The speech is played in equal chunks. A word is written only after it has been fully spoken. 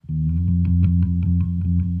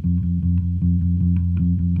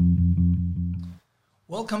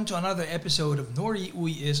welcome to another episode of Nori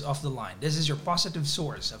Uy is Off the Line. This is your positive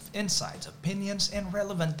source of insights, opinions, and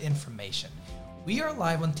relevant information. We are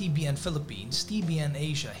live on TBN Philippines, TBN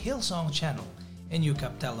Asia, Hillsong Channel, and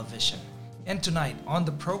UCAP Television. And tonight on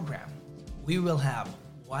the program, we will have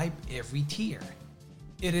Wipe Every Tear.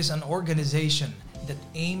 It is an organization that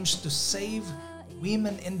aims to save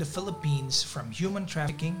women in the Philippines from human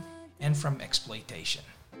trafficking and from exploitation.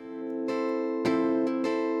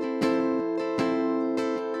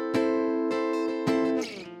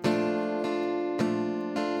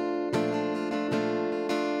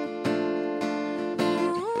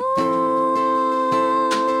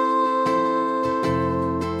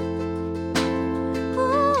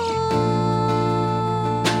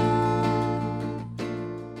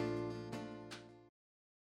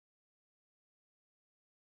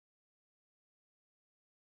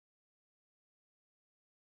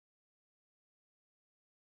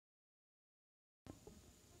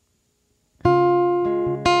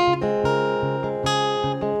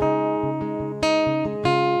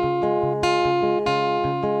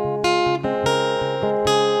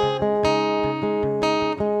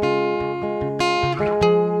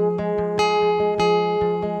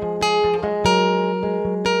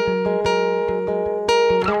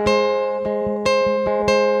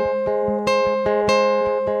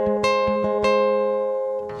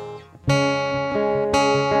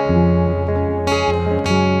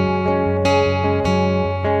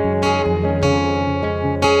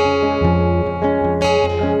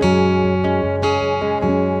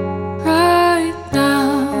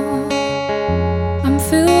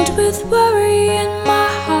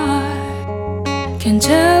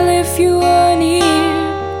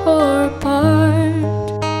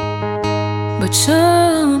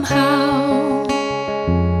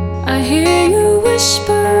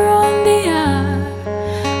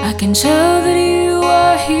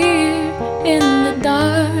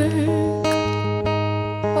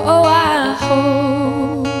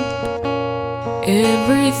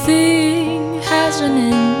 Everything has an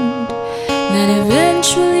end, that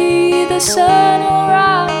eventually the sun will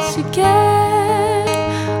rise again.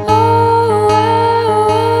 Oh,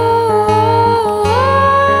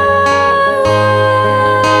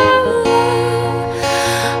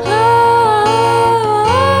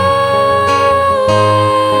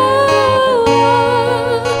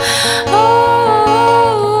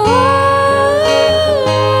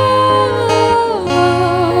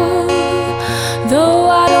 though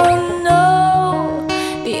I don't know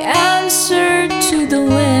the answer to the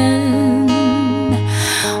when,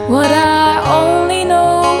 what I only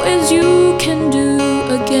know is you can do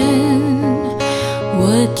again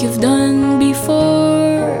what you've done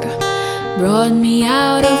before. Brought me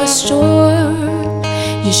out of a storm,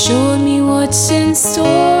 you showed me what's in store,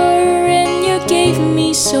 and you gave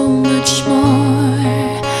me so much more.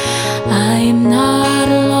 I am not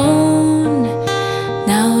alone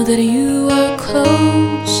now that you are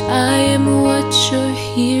close. I am what you're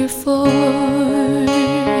here for.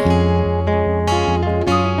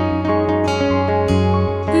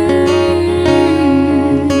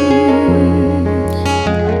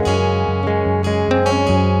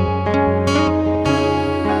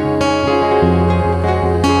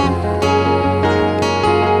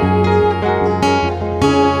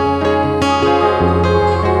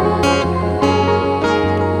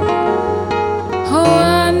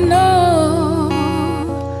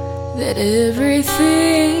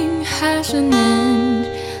 Everything has an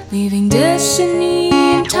end, leaving destiny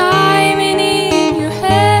and timing in your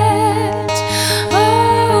hands.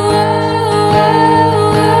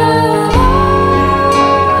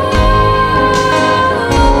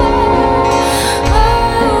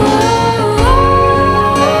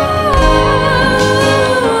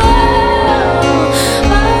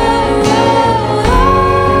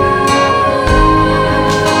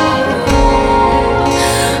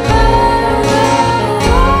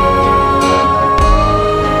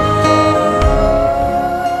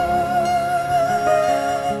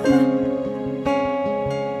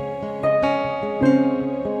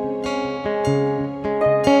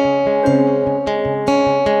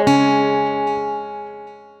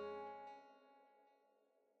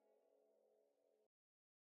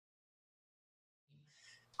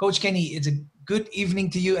 Coach Kenny, it's a good evening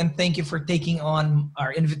to you, and thank you for taking on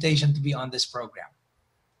our invitation to be on this program.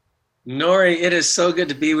 Nori, it is so good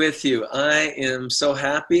to be with you. I am so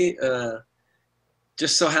happy,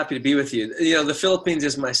 just so happy to be with you. You know, the Philippines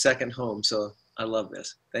is my second home, so I love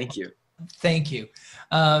this. Thank you. Thank you.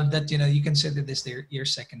 That you consider this your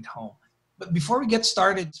second home. But before we get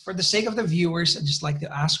started, for the sake of the viewers, I'd just like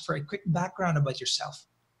to ask for a quick background about yourself.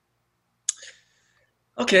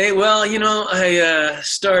 Okay, well, I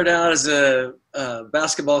started out as a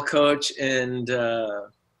basketball coach and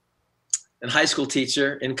high school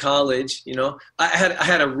teacher in college. I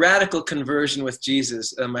had a radical conversion with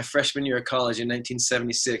Jesus my freshman year of college in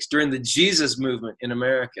 1976 during the Jesus movement in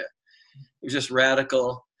America. It was just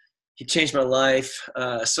radical. He changed my life.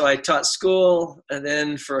 So I taught school, and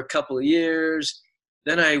then for a couple of years,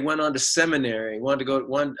 then I went on to seminary.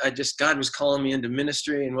 God was calling me into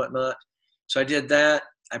ministry and whatnot. So I did that.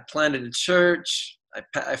 I planted a church. I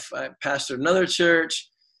pastored another church.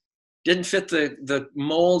 Didn't fit the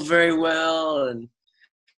mold very well, and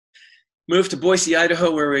moved to Boise,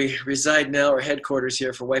 Idaho, where we reside now. Our headquarters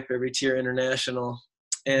here for Wipe Every Tear International,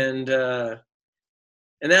 and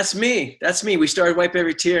that's me. That's me. We started Wipe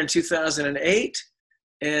Every Tear in 2008,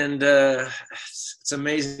 and it's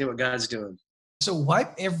amazing what God's doing. So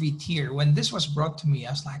Wipe Every Tear, when this was brought to me,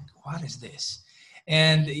 I was like, what is this?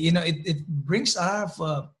 And, it brings up,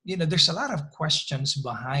 there's a lot of questions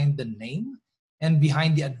behind the name and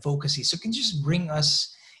behind the advocacy. So can you just bring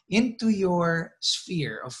us into your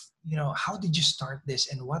sphere of, how did you start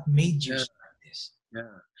this and what made you start this? Yeah.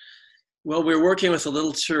 Well, we were working with a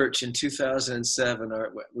little church in 2007.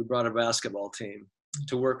 We brought a basketball team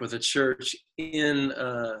to work with a church in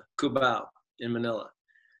Cubao in Manila.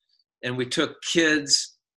 And we took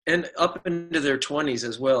kids and up into their 20s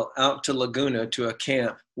as well, out to Laguna to a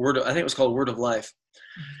camp. I think it was called Word of Life.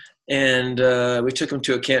 And we took them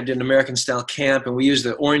to a camp, did an American-style camp, and we used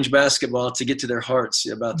the orange basketball to get to their hearts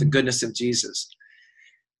about the goodness of Jesus.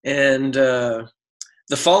 And the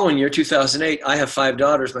following year, 2008, I have 5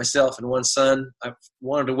 daughters myself and 1 son. I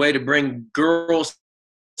wanted a way to bring girls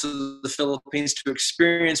to the Philippines to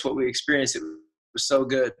experience what we experienced. It was so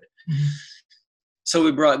good. Mm-hmm. So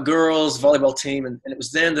we brought girls, volleyball team, and it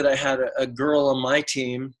was then that I had a girl on my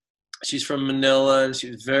team. She's from Manila, and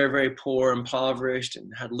she was very, very poor, impoverished,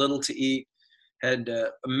 and had little to eat, had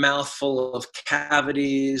a mouthful of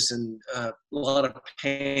cavities and a lot of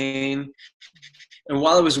pain. And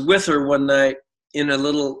while I was with her one night in a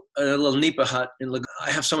little nipa hut in Laguna,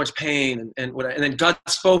 I have so much pain, and then God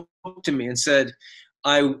spoke to me and said,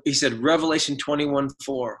 He said, Revelation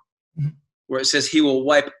 21:4. Where it says he will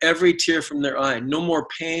wipe every tear from their eye. No more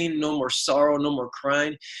pain, no more sorrow, no more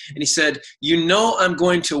crying. And he said, I'm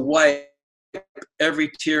going to wipe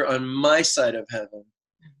every tear on my side of heaven.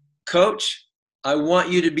 Coach, I want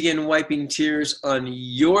you to begin wiping tears on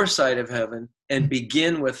your side of heaven and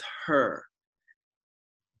begin with her.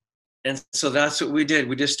 And so that's what we did.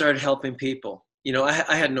 We just started helping people.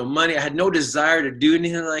 I had no money. I had no desire to do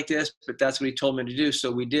anything like this, but that's what he told me to do.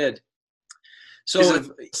 So we did. So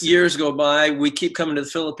years go by, we keep coming to the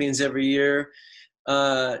Philippines every year.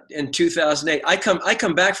 In 2008, I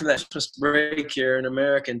come back from that Christmas break here in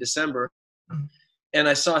America in December, and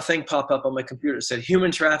I saw a thing pop up on my computer. It said human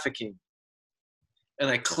trafficking. And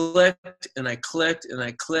I clicked and I clicked and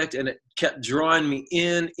I clicked, and it kept drawing me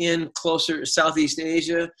in closer to Southeast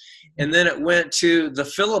Asia. And then it went to the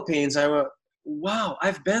Philippines. I went, wow,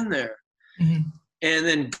 I've been there. Mm-hmm. And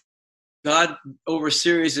then God, over a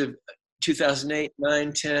series of 2008,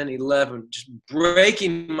 9, 10, 11, just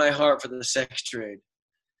breaking my heart for the sex trade.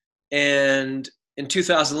 And in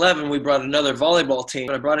 2011, we brought another volleyball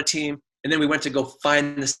team. I brought a team, and then we went to go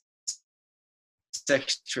find the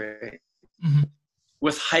sex trade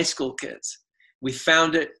with high school kids. We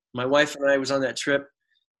found it. My wife and I was on that trip.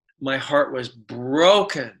 My heart was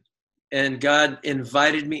broken, and God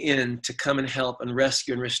invited me in to come and help and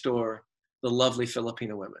rescue and restore the lovely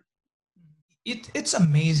Filipino women. It's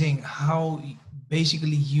amazing how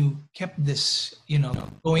basically you kept this,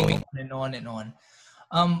 going on and on and on.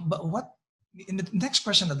 But what in the next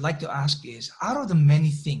question I'd like to ask is, out of the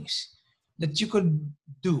many things that you could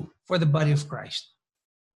do for the body of Christ,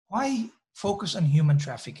 why focus on human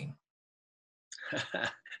trafficking?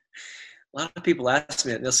 A lot of people ask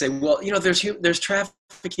me that. They'll say, well, there's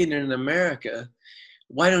trafficking in America.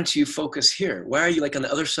 Why don't you focus here? Why are you on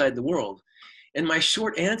the other side of the world? And my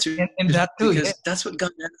short answer is that too, because that's what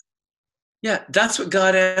God asked. Yeah, that's what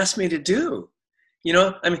God asked me to do. He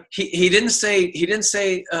didn't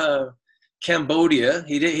say Cambodia.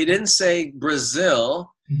 He didn't say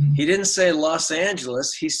Brazil. Mm-hmm. He didn't say Los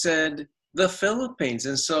Angeles. He said the Philippines.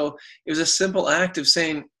 And so it was a simple act of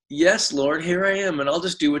saying, yes, Lord, here I am, and I'll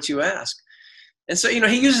just do what you ask. And so,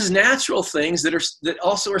 he uses natural things that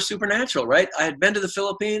also are supernatural, right? I had been to the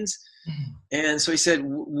Philippines. Mm-hmm. And so he said,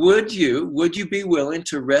 would you be willing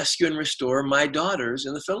to rescue and restore my daughters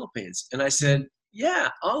in the Philippines? And I said, yeah,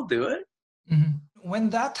 I'll do it. Mm-hmm. When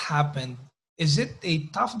that happened, is it a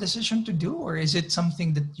tough decision to do, or is it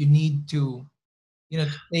something that you need to,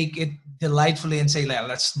 take it delightfully and say,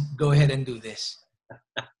 let's go ahead and do this?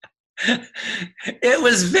 It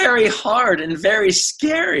was very hard and very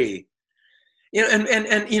scary. You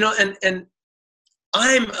know, and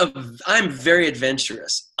I'm very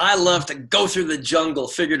adventurous. I love to go through the jungle,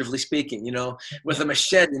 figuratively speaking, you know, with a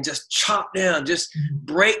machete and just chop down, just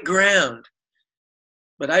break ground.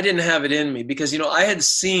 But I didn't have it in me because, you know, I had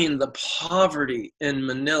seen the poverty in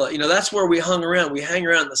Manila. You know, that's where we hung around. We hang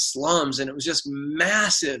around the slums, and it was just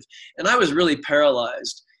massive. And I was really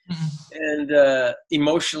paralyzed and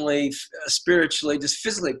emotionally, spiritually, just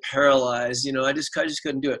physically paralyzed. You know, I just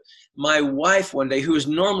couldn't do it. My wife one day, who is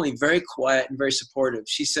normally very quiet and very supportive,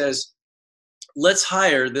 she says, let's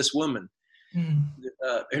hire this woman.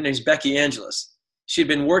 Her name's Becky Angeles. She'd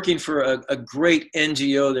been working for a great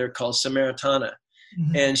NGO there called Samaritana.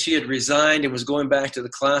 And she had resigned and was going back to the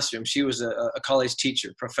classroom. She was a college teacher,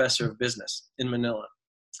 professor of business in Manila.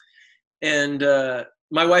 And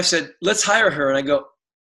my wife said, let's hire her. And I go,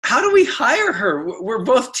 how do we hire her? We're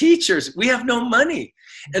both teachers. We have no money.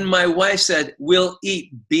 And my wife said, we'll eat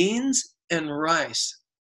beans and rice.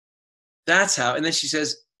 That's how. And then she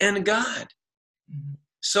says, and God.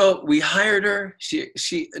 So we hired her. She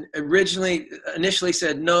initially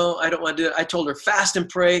said, no, I don't want to do it. I told her, fast and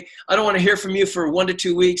pray. I don't want to hear from you for 1 to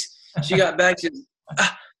 2 weeks. She got back. She said,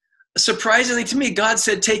 surprisingly to me, God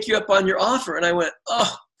said, take you up on your offer. And I went,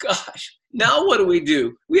 oh gosh, now what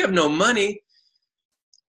do? We have no money.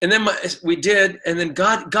 And then we did. And then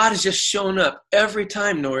God has just shown up every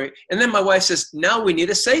time, Nori. And then my wife says, now we need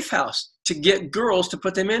a safe house to get girls to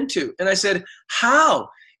put them into. And I said, how?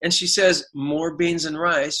 And she says, more beans and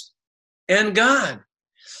rice and God.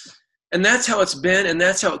 And that's how it's been. And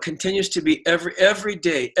that's how it continues to be every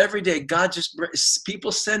day. Every day, God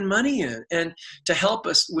people send money in and to help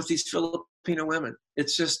us with these Filipino women.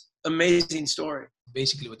 It's just amazing story.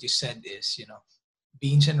 Basically what you said is, you know,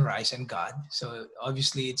 beans and rice and God. So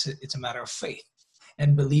obviously it's a matter of faith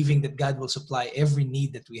and believing that God will supply every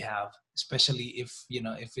need that we have, especially if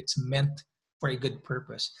it's meant for a good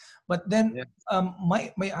purpose. But then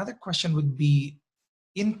my other question would be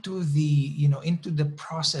into the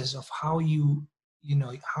process of how you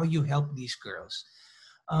help these girls.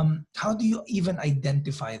 How do you even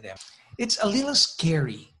identify them? It's a little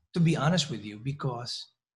scary, to be honest with you, because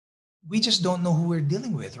we just don't know who we're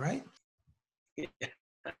dealing with, right?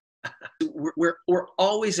 We're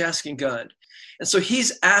always asking God. And so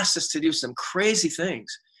he's asked us to do some crazy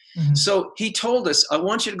things. Mm-hmm. So he told us, I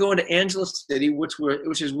want you to go into Angeles City,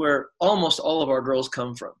 which is where almost all of our girls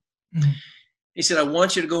come from. Mm-hmm. He said, I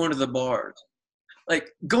want you to go into the bars. Like,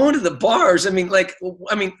 go into the bars. I mean,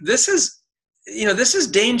 this is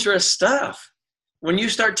dangerous stuff. When you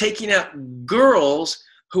start taking out girls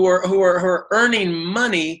who are earning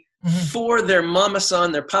money mm-hmm. for their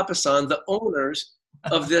mama-san, their papa-san, the owners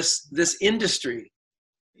of this industry.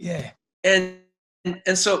 Yeah. And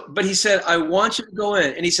so, but he said, I want you to go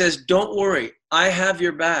in. And he says, don't worry, I have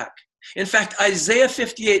your back. In fact, Isaiah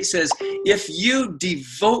 58 says, if you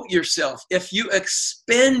devote yourself, if you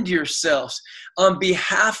expend yourselves on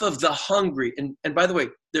behalf of the hungry, and by the way,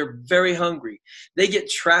 they're very hungry. They get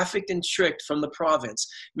trafficked and tricked from the province.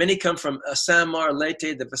 Many come from Samar,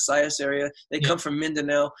 Leyte, the Visayas area. They come from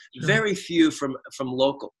Mindanao. Sure. Very few from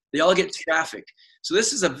local. They all get trafficked. So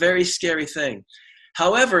this is a very scary thing.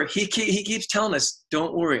 However, he keeps telling us,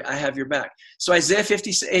 don't worry, I have your back. So Isaiah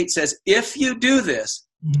 58 says, if you do this,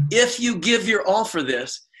 mm-hmm. if you give your all for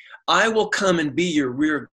this, I will come and be your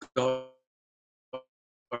rear guard.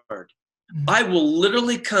 Mm-hmm. I will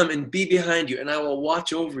literally come and be behind you, and I will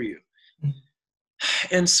watch over you.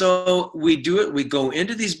 Mm-hmm. And so we do it. We go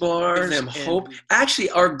into these bars, give them hope.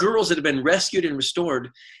 Actually, our girls that have been rescued and restored,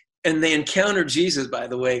 and they encounter Jesus, by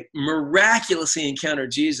the way, miraculously encounter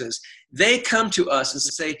Jesus. They come to us and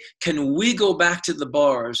say, can we go back to the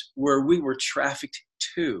bars where we were trafficked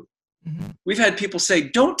to? Mm-hmm. We've had people say,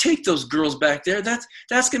 don't take those girls back there. That's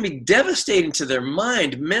going to be devastating to their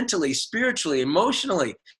mind, mentally, spiritually,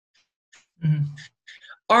 emotionally. Mm-hmm.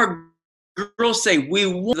 Our girls say, we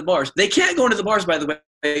want the bars. They can't go into the bars, by the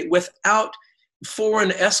way, without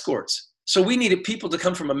foreign escorts. So we needed people to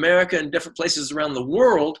come from America and different places around the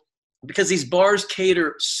world because these bars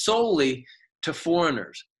cater solely to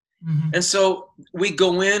foreigners. Mm-hmm. And so we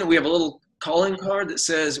go in, we have a little calling card that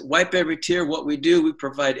says, wipe every tear. What we do, we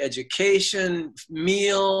provide education,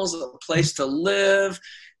 meals, a place to live,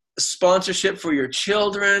 sponsorship for your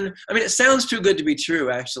children. I mean, it sounds too good to be true,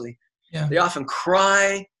 actually. Yeah. They often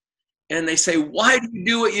cry and they say, why do you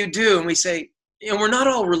do what you do? And we say, we're not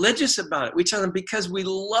all religious about it. We tell them, because we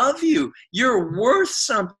love you. You're worth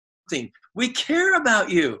something. We care about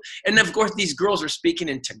you. And of course, these girls are speaking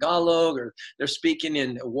in Tagalog, or they're speaking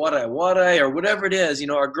in Waray or whatever it is.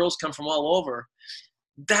 Our girls come from all over.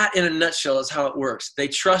 That, in a nutshell, is how it works. They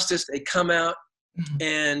trust us. They come out,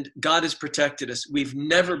 and God has protected us. We've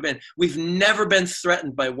never been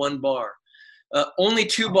threatened by one bar. Only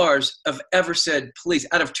 2 bars have ever said, please,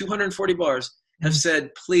 out of 240 bars, have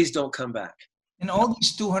said, please don't come back. And all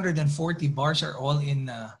these 240 bars are all in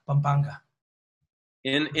Pampanga.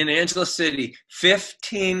 In Angela City,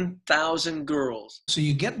 15,000 girls. So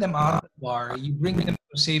you get them out of the bar, you bring them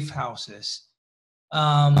to safe houses.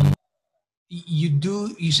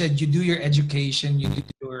 You said you do your education, you do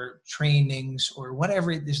your trainings, or whatever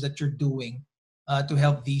it is that you're doing to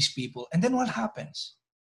help these people. And then what happens?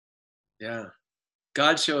 Yeah.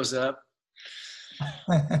 God shows up.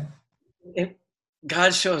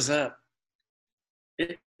 God shows up.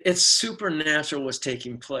 It's supernatural what's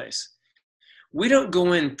taking place. We don't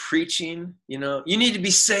go in preaching, you need to be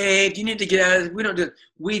saved, you need to get out of it. We don't do it.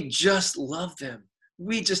 We just love them.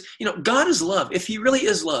 We just, God is love. If he really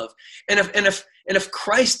is love, and if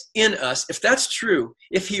Christ in us, if that's true,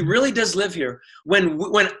 if he really does live here, when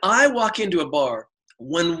I walk into a bar,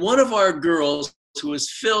 when one of our girls who is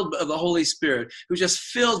filled of the Holy Spirit, who's just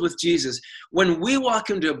filled with Jesus, when we walk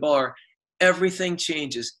into a bar, everything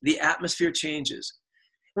changes. The atmosphere changes.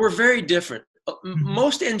 We're very different.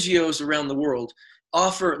 Most NGOs around the world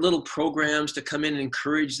offer little programs to come in and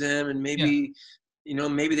encourage them, and maybe,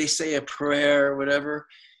 maybe they say a prayer or whatever.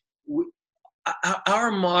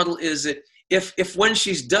 Our model is that if when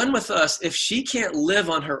she's done with us, if she can't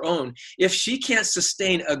live on her own, if she can't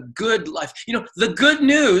sustain a good life, the good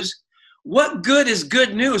news, what good is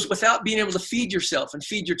good news without being able to feed yourself and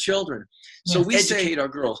feed your children? So we educate our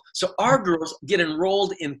girls. So our girls get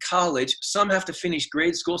enrolled in college. Some have to finish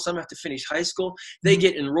grade school. Some have to finish high school. They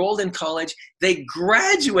get enrolled in college. They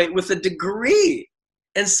graduate with a degree.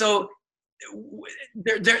 And so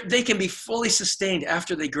they can be fully sustained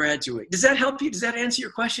after they graduate. Does that help you? Does that answer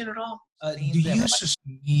your question at all? Do you use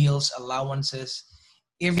meals, allowances,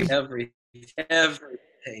 everything?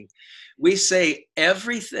 We say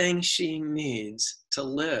everything she needs to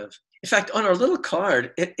live. In fact, on our little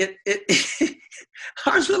card,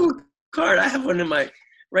 our little card, I have one in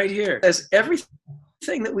right here, it says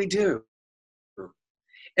everything that we do.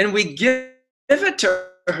 And we give it to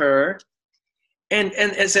her, and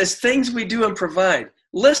it says things we do and provide.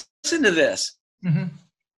 Listen to this. Mm-hmm.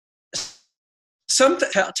 Some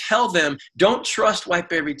tell them, don't trust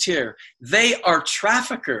Wipe Every Tear. They are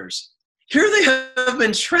traffickers. Here they have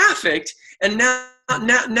been trafficked, and now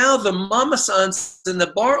the mama sons and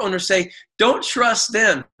the bar owners say, don't trust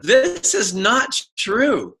them. This is not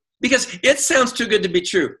true, because it sounds too good to be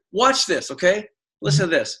true. Watch this, okay? Listen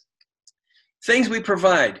to this. Things we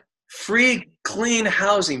provide: free, clean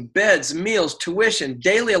housing, beds, meals, tuition,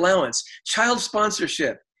 daily allowance, child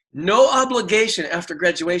sponsorship, no obligation after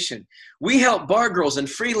graduation. We help bar girls and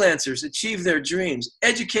freelancers achieve their dreams: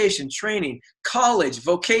 education, training, college,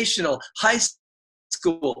 vocational, high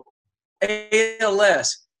school,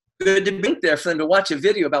 ALS. Good to be there for them to watch a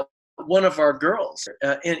video about one of our girls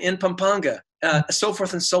in Pampanga, so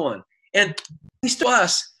forth and so on. And to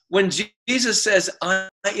us, when Jesus says, I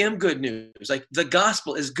am good news, like the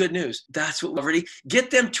gospel is good news, that's what we already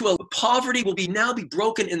get them to. Poverty will now be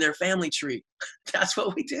broken in their family tree. That's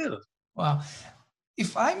what we do. Wow.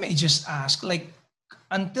 If I may just ask,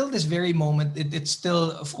 until this very moment, it's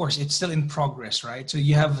still, of course, it's still in progress, right? So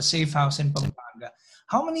you have a safe house in Pampanga.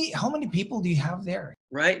 How many people do you have there?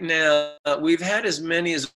 Right now, we've had as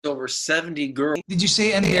many as over 70 girls. Did you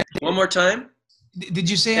say and one more time? Did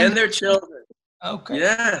you say and their children?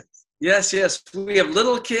 Okay. Yes. We have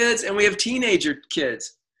little kids and we have teenager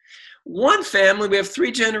kids. One family, we have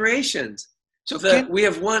 3 generations. So we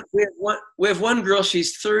have one girl.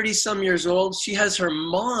 She's 30 some years old. She has her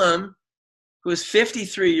mom, who is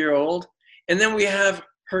 53-year-old, and then we have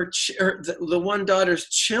the one daughter's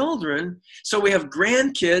children. So we have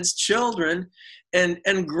grandkids, children,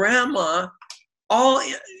 and grandma, all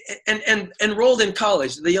and enrolled in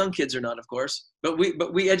college. The young kids are not, of course, but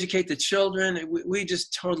we educate the children. We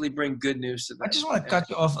just totally bring good news to them. I just want to cut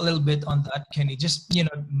you off a little bit on that, Kenny. Just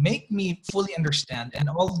make me fully understand, and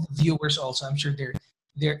all the viewers also. I'm sure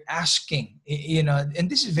they're asking, and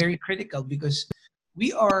this is very critical because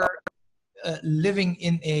we are living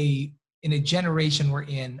in a generation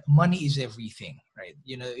wherein money is everything, right?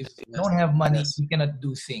 If you don't have money, you cannot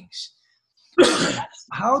do things.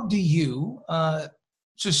 How do you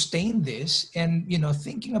sustain this and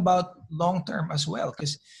thinking about long term as well,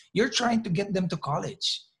 because you're trying to get them to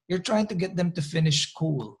college, you're trying to get them to finish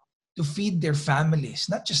school, to feed their families,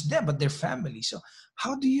 not just them, but their families. So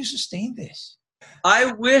how do you sustain this?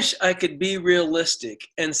 I wish I could be realistic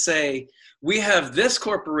and say, we have this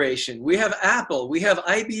corporation, we have Apple, we have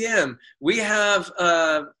IBM, we have,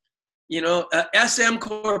 SM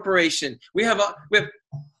Corporation.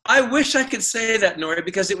 I wish I could say that, Nori,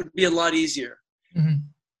 because it would be a lot easier. Mm-hmm.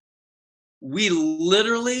 We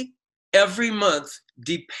literally, every month,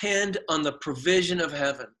 depend on the provision of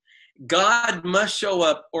heaven. God must show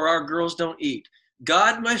up or our girls don't eat.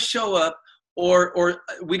 God must show up or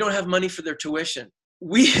we don't have money for their tuition.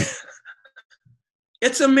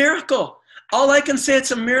 It's a miracle. All I can say,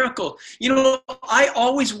 it's a miracle. I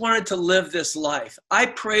always wanted to live this life. I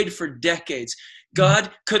prayed for decades.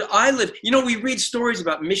 God, could I live? We read stories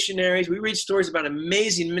about missionaries. We read stories about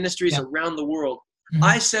amazing ministries around the world. Mm-hmm.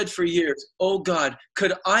 I said for years, oh God,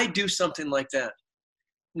 could I do something like that?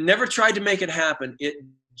 Never tried to make it happen. It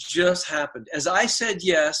just happened. As I said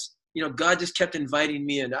yes, God just kept inviting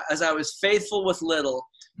me in. As I was faithful with little,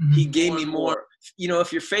 mm-hmm. He gave me more.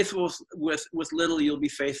 If you're faithful with little, you'll be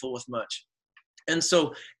faithful with much. And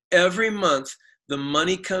so every month, the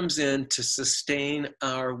money comes in to sustain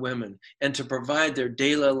our women and to provide their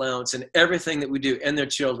daily allowance and everything that we do and their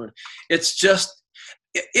children. It's just,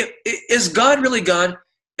 is God really God?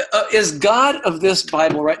 Is God of this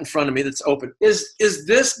Bible right in front of me that's open? Is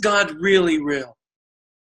this God really real?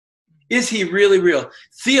 Is he really real?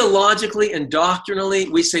 Theologically and doctrinally,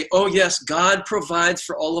 we say, oh yes, God provides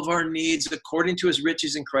for all of our needs according to his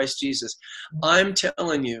riches in Christ Jesus. I'm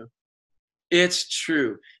telling you, it's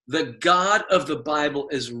true. The God of the Bible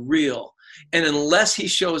is real. And unless he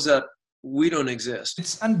shows up, we don't exist.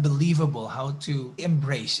 It's unbelievable how to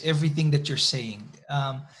embrace everything that you're saying.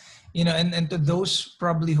 And to those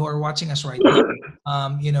probably who are watching us right now,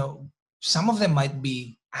 some of them might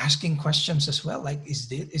be asking questions as well. Like,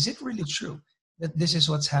 is it really true that this is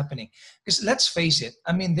what's happening? Because let's face it,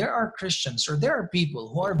 there are Christians or there are people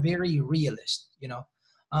who are very realist,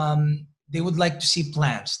 they would like to see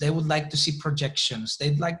plans. They would like to see projections.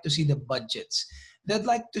 They'd like to see the budgets. They'd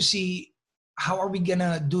like to see, how are we going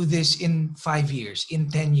to do this in 5 years, in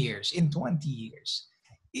 10 years, in 20 years?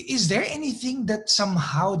 Is there anything that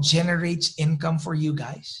somehow generates income for you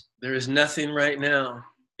guys? There is nothing right now.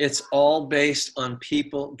 It's all based on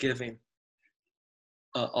people giving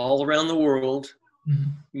all around the world.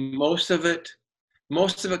 Mm-hmm. Most of it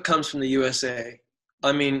comes from the USA.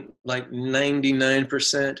 Like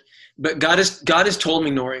 99%. But God has told me,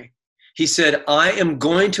 Nori, he said, I am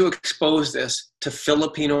going to expose this to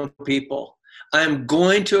Filipino people. I am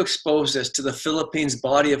going to expose this to the Philippines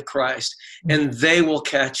body of Christ, and they will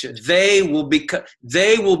catch it. They will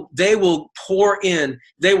pour in.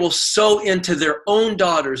 They will sow into their own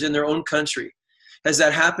daughters in their own country. Has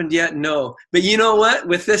that happened yet? No. But you know what?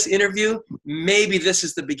 With this interview, maybe this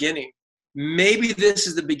is the beginning. Maybe this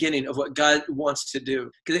is the beginning of what God wants to do,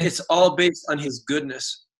 because it's all based on his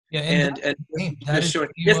goodness. Yeah,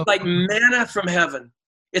 it's like manna from heaven.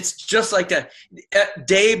 It's just like that.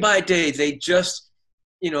 Day by day, they just,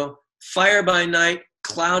 fire by night,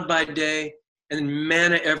 cloud by day, and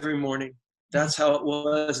manna every morning. That's how it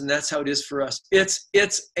was, and that's how it is for us. It's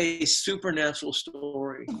a supernatural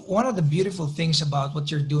story. One of the beautiful things about what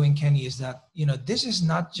you're doing, Kenny, is that, this is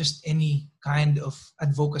not just any kind of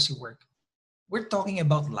advocacy work. We're talking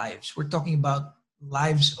about lives. We're talking about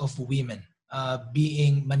lives of women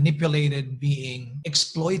being manipulated, being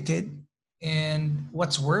exploited. And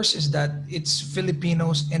what's worse is that it's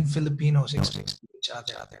Filipinos and Filipinos exploiting each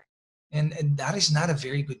other. And that is not a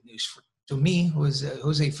very good news to me, who's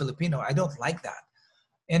a Filipino. I don't like that.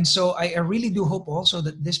 And so I really do hope also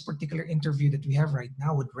that this particular interview that we have right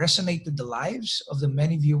now would resonate to the lives of the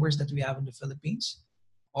many viewers that we have in the Philippines,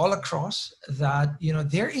 all across, that,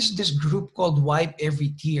 there is this group called Wipe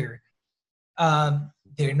Every Tear.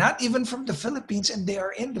 They're not even from the Philippines, and they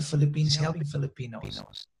are in the Philippines helping Filipinos.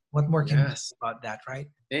 What more can you say about that, right?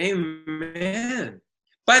 Amen.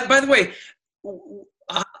 By the way,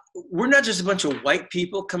 we're not just a bunch of white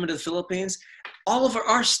people coming to the Philippines. All of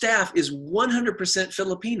our staff is 100%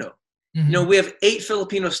 Filipino. Mm-hmm. We have 8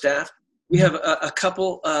 Filipino staff. We have a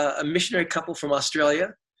missionary couple from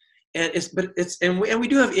Australia, and we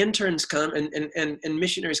do have interns come and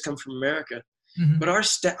missionaries come from America. Mm-hmm. But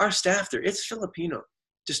our staff there, it's Filipino.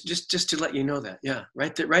 Just to let you know that, yeah,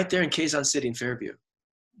 right there in Quezon City in Fairview.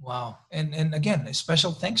 Wow. And again, a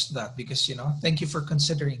special thanks to that, because, thank you for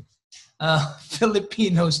considering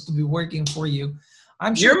Filipinos to be working for you.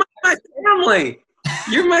 I'm sure you're my family.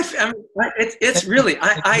 You're my family. It's really,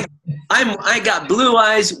 I got blue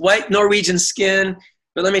eyes, white Norwegian skin,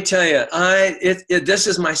 But let me tell you, this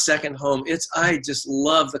is my second home. I just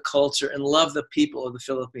love the culture and love the people of the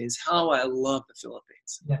Philippines. How I love the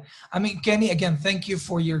Philippines. Yeah. I mean, Kenny, again, thank you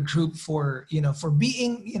for your group for, for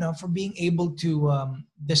being, for being able to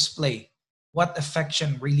display what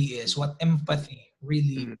affection really is, what empathy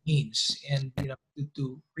really means, and,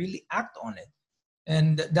 to really act on it.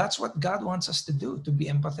 And that's what God wants us to do, to be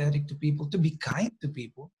empathetic to people, to be kind to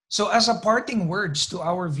people. So as a parting words to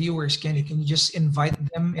our viewers, Kenny, can you just invite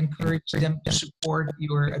them, encourage them to support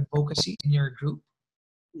your advocacy in your group?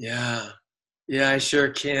 Yeah. Yeah, I sure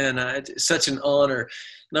can. Such an honor.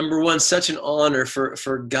 Number one, such an honor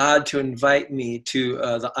for God to invite me to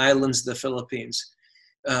the islands of the Philippines.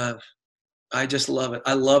 I just love it.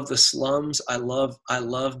 I love the slums. I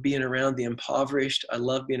love being around the impoverished. I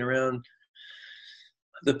love being around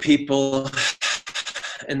the people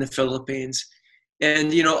in the Philippines.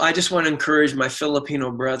 And, I just want to encourage my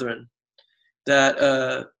Filipino brethren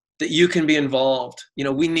that you can be involved.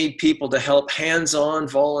 We need people to help, hands-on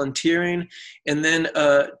volunteering, and then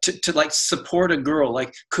to like support a girl.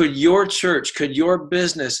 Like, could your church, could your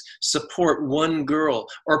business support one girl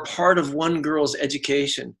or part of one girl's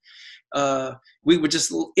education? We would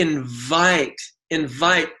just invite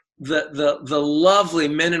the lovely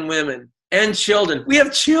men and women and children. We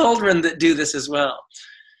have children that do this as well.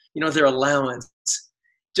 Their allowance,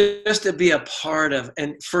 just to be a part of,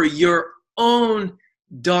 and for your own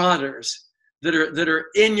daughters that are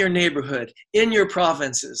in your neighborhood, in your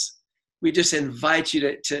provinces. We just invite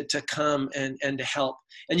you to come and to help.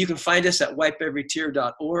 And you can find us at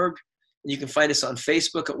wipeeverytear.org. And you can find us on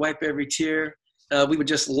Facebook at Wipe Every Tear. We would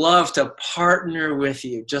just love to partner with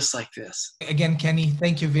you just like this. Again, Kenny,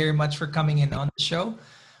 thank you very much for coming in on the show.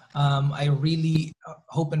 I really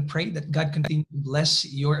hope and pray that God continue to bless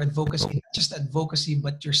your advocacy, not just advocacy,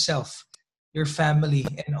 but yourself, your family,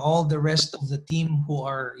 and all the rest of the team who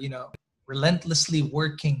are, relentlessly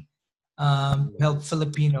working to help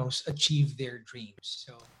Filipinos achieve their dreams.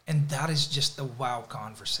 So, and that is just a wow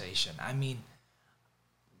conversation. I mean,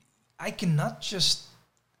 I cannot just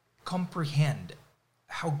comprehend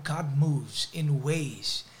how God moves in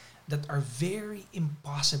ways that are very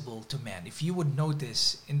impossible to man. If you would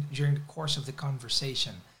notice during the course of the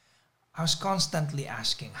conversation, I was constantly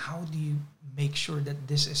asking, how do you make sure that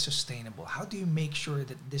this is sustainable? How do you make sure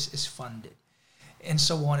that this is funded? And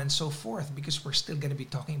so on and so forth, because we're still going to be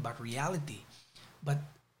talking about reality. But,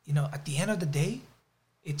 at the end of the day,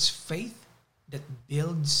 it's faith that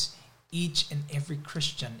builds each and every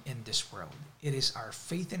Christian in this world. It is our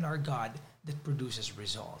faith in our God that produces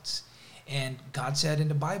results. And God said in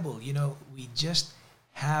the Bible, we just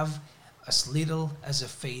have as little as a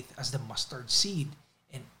faith as the mustard seed,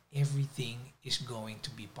 and everything is going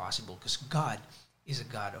to be possible because God is a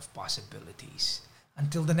God of possibilities.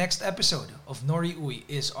 Until the next episode of Nori Uy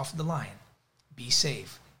is Off the Line, be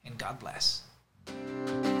safe and God bless.